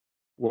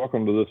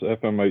Welcome to this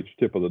FMH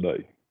Tip of the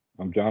Day.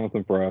 I'm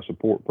Jonathan Fry,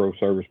 SupportPro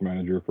Service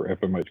Manager for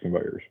FMH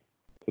Conveyors.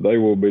 Today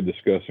we'll be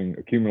discussing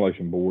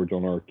accumulation boards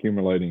on our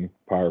accumulating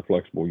power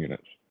flexible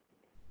units.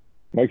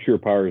 Make sure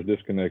power is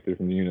disconnected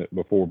from the unit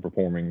before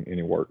performing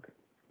any work.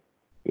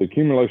 The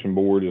accumulation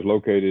board is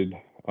located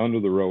under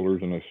the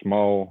rollers in a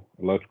small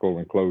electrical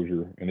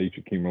enclosure in each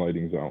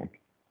accumulating zone.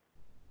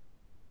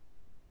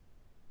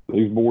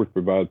 These boards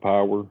provide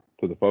power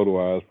to the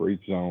photo eyes for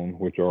each zone,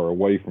 which are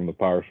away from the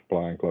power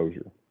supply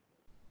enclosure.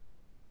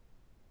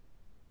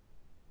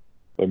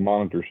 They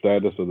monitor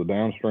status of the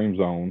downstream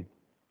zone,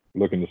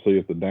 looking to see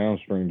if the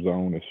downstream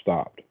zone is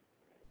stopped.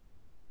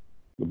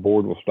 The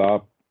board will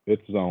stop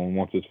its zone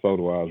once its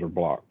photo eyes are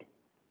blocked.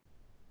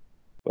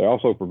 They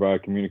also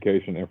provide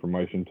communication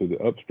information to the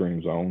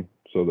upstream zone,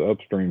 so the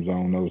upstream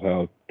zone knows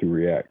how to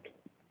react.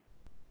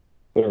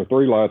 There are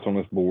 3 lights on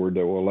this board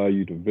that will allow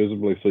you to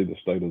visibly see the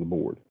state of the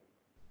board.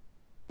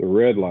 The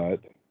red light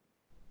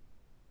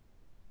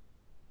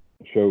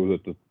shows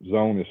that the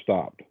zone is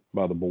stopped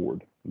by the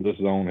board. This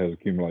zone has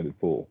accumulated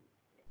full.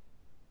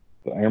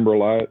 The amber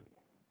light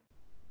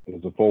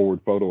is the forward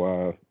photo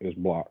eye is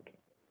blocked.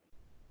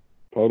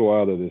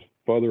 Photo eye that is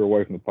further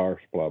away from the power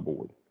supply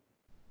board.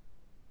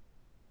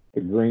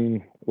 The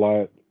green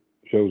light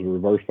shows the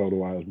reverse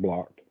photo eye is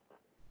blocked.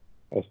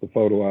 That's the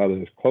photo eye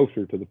that is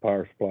closer to the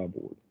power supply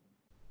board.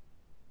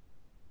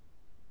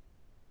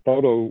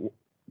 Photo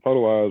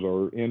eyes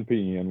are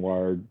NPN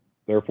wired,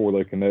 therefore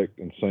they connect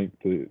and sync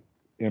the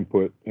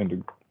input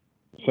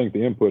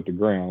to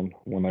ground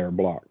when they are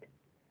blocked.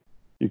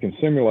 You can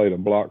simulate a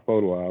blocked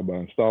photo eye by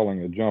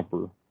installing a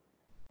jumper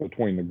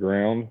between the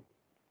ground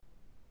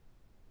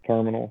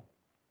terminal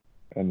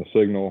and the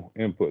signal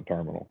input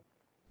terminal.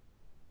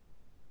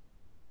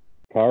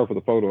 Power for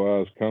the photo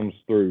eyes comes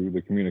through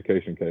the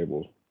communication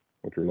cables,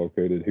 which are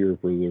located here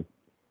for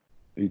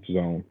each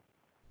zone.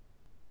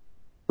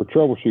 For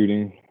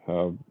troubleshooting,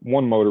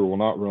 one motor will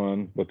not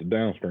run, but the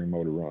downstream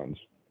motor runs.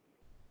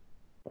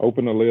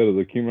 Open the lid of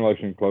the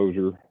accumulation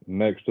enclosure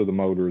next to the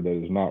motor that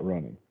is not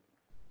running.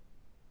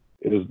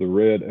 It is the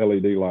red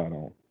LED light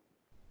on.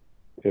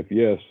 If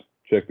yes,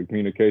 check the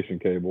communication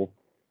cable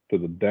to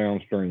the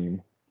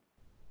downstream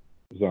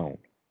zone.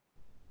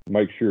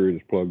 Make sure it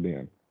is plugged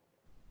in.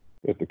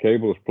 If the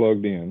cable is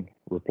plugged in,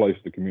 replace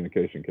the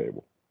communication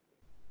cable.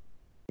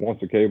 Once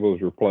the cable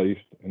is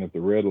replaced, and if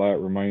the red light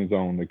remains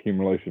on, the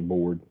accumulation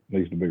board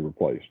needs to be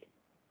replaced.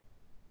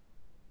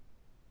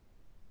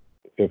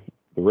 If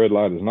the red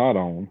light is not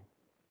on,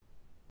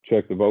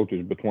 check the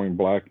voltage between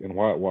black and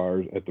white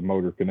wires at the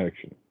motor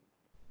connection.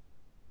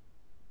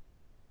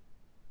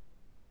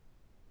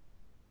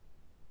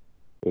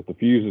 If the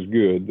fuse is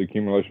good, the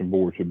accumulation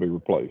board should be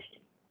replaced.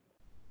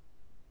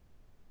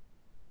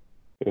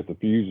 If the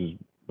fuse is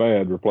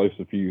bad, replace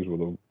the fuse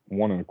with a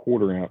 1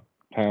 1/4 amp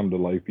time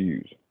delay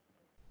fuse.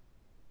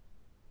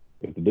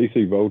 If the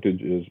DC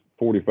voltage is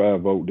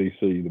 45 volt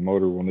DC, the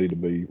motor will need to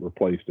be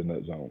replaced in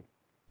that zone.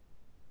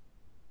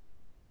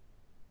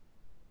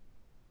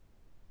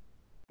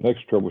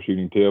 Next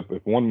troubleshooting tip,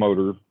 if one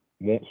motor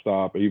won't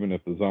stop even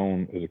if the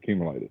zone is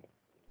accumulated.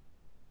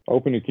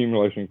 Open the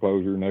accumulation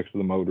enclosure next to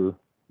the motor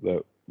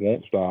that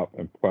won't stop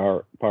and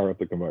power up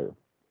the conveyor.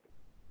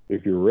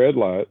 If your red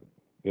light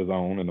is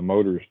on and the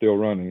motor is still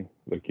running,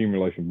 the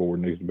accumulation board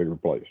needs to be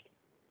replaced.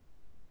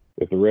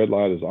 If the red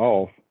light is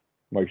off,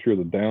 make sure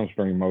the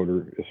downstream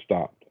motor is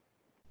stopped.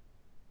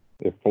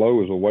 If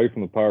flow is away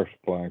from the power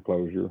supply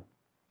enclosure,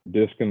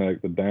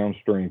 disconnect the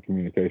downstream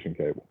communication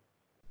cable.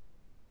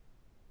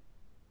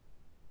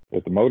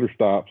 If the motor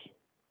stops,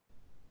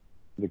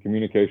 the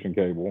communication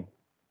cable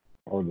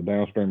or the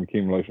downstream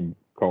accumulation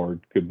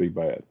card could be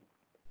bad.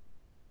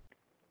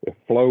 If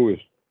flow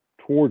is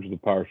towards the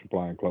power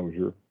supply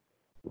enclosure,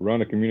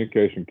 run a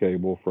communication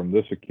cable from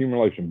this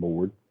accumulation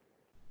board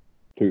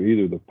to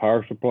either the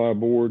power supply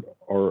board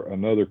or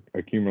another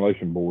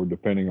accumulation board,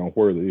 depending on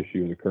where the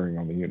issue is occurring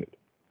on the unit.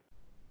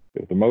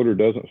 If the motor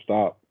doesn't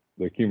stop,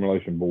 the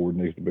accumulation board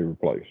needs to be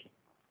replaced.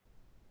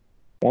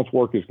 Once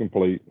work is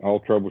complete, all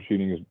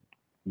troubleshooting is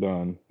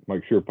done,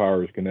 make sure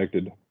power is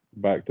connected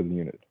back to the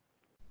unit.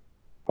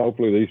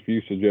 Hopefully these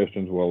few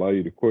suggestions will allow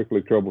you to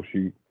quickly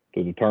troubleshoot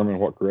to determine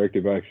what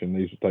corrective action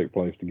needs to take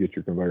place to get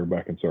your conveyor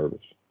back in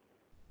service.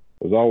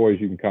 As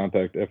always, you can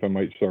contact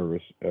FMH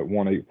Service at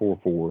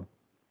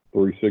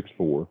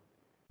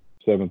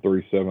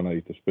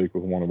 1-844-364-7378 to speak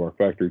with one of our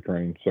factory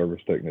trained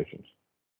service technicians.